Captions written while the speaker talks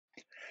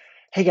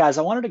Hey guys,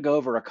 I wanted to go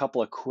over a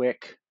couple of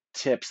quick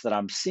tips that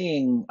I'm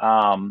seeing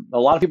a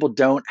lot of people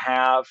don't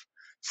have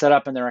set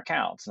up in their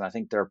accounts, and I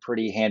think they're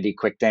pretty handy,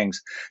 quick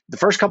things. The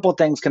first couple of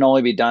things can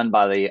only be done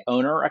by the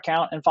owner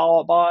account in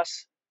Follow Up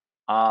Boss,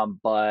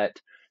 but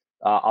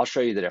I'll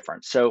show you the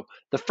difference. So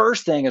the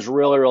first thing is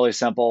really, really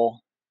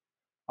simple.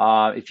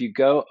 If you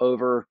go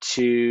over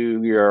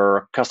to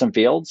your custom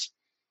fields,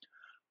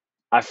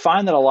 I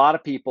find that a lot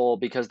of people,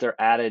 because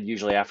they're added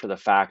usually after the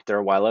fact,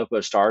 their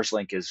Ylopo stars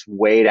link is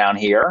way down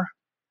here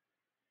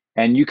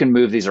and you can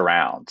move these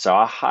around. So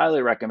I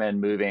highly recommend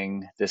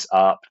moving this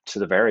up to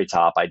the very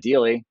top,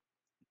 ideally.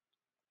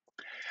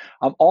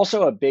 I'm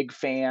also a big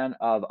fan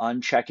of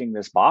unchecking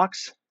this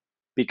box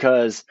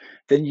because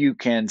then you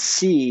can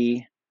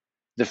see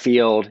the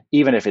field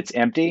even if it's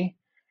empty.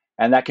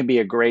 And that can be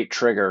a great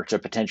trigger to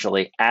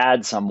potentially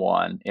add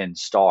someone in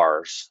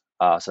stars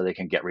so they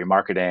can get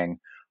remarketing,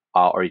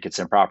 or you could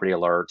send property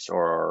alerts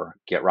or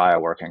get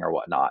Raya working or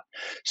whatnot.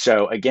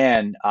 So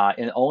again,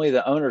 in only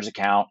the owner's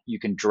account, you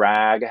can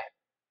drag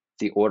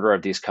the order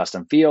of these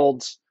custom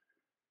fields.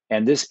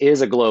 And this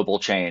is a global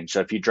change. So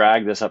if you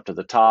drag this up to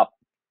the top,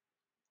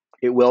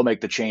 it will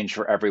make the change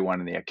for everyone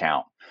in the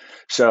account.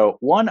 So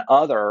one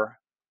other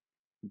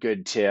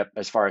good tip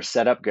as far as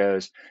setup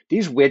goes,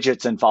 these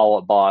widgets in Follow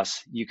Up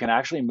Boss, you can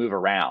actually move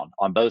around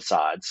on both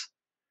sides.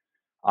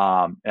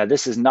 Now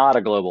this is not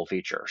a global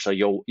feature. So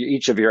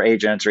each of your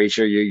agents or each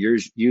of your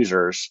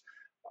users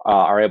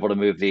are able to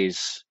move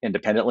these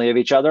independently of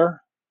each other.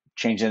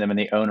 Changing them in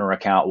the owner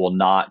account will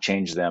not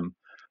change them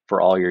for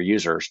all your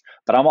users.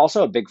 But I'm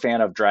also a big fan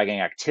of dragging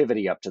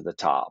activity up to the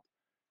top.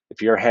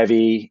 If you're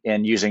heavy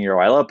in using your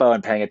Ylopo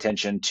and paying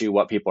attention to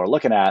what people are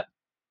looking at,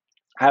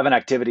 having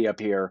activity up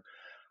here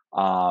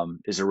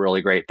is a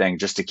really great thing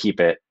just to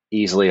keep it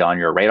easily on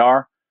your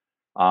radar.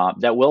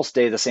 That will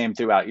stay the same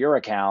throughout your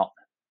account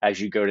as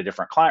you go to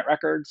different client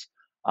records.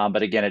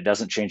 But again, it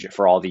doesn't change it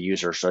for all the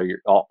users. So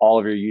all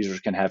of your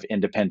users can have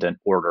independent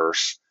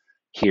orders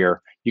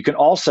here. You can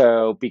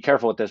also be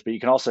careful with this, but you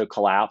can also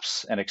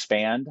collapse and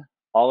expand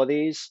all of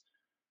these.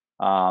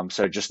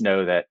 So just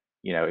know that,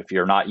 if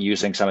you're not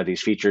using some of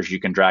these features, you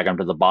can drag them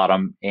to the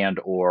bottom and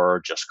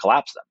or just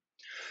collapse them.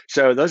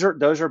 So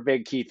those are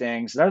big key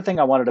things. Another thing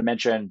I wanted to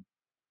mention,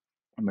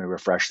 let me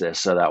refresh this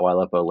so that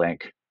Ylopo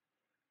link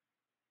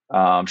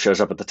shows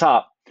up at the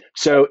top.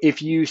 So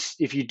if you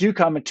do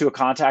come into a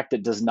contact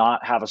that does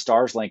not have a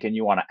stars link and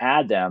you want to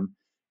add them,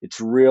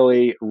 it's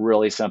really,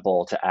 really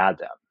simple to add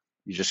them.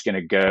 You're just going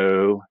to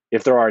go,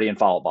 if they're already in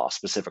Follow Up Boss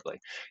specifically,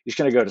 you're just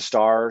going to go to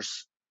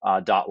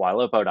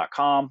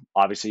stars.ylopo.com.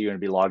 Obviously, you're going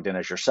to be logged in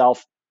as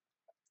yourself.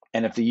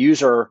 And if the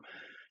user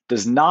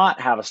does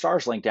not have a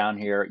stars link down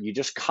here, you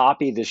just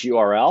copy this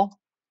URL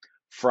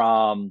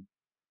from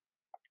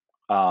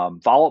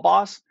Follow Up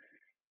Boss,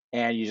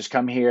 and you just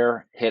come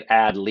here, hit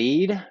add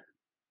lead, and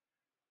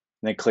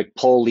then click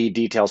pull lead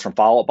details from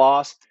Follow Up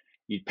Boss.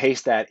 You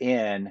paste that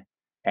in,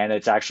 and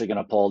it's actually going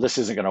to pull. This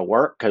isn't going to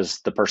work because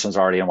the person's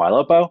already in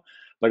Ylopo,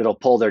 but it'll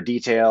pull their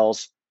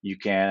details. You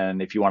can,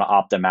 if you want to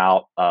opt them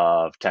out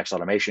of text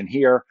automation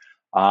here,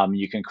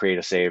 you can create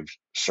a saved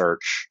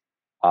search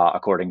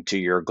according to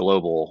your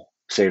global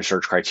saved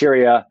search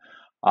criteria.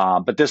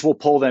 But this will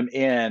pull them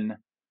in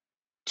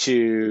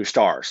to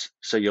stars.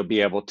 So you'll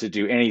be able to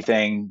do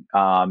anything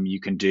you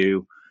can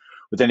do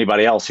with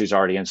anybody else who's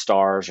already in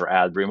stars, or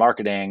add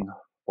remarketing,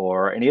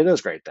 or any of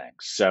those great things.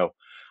 So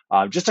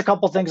just a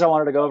couple things I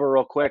wanted to go over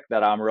real quick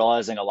that I'm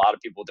realizing a lot of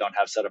people don't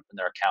have set up in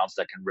their accounts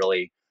that can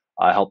really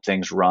help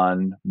things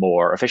run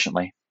more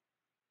efficiently.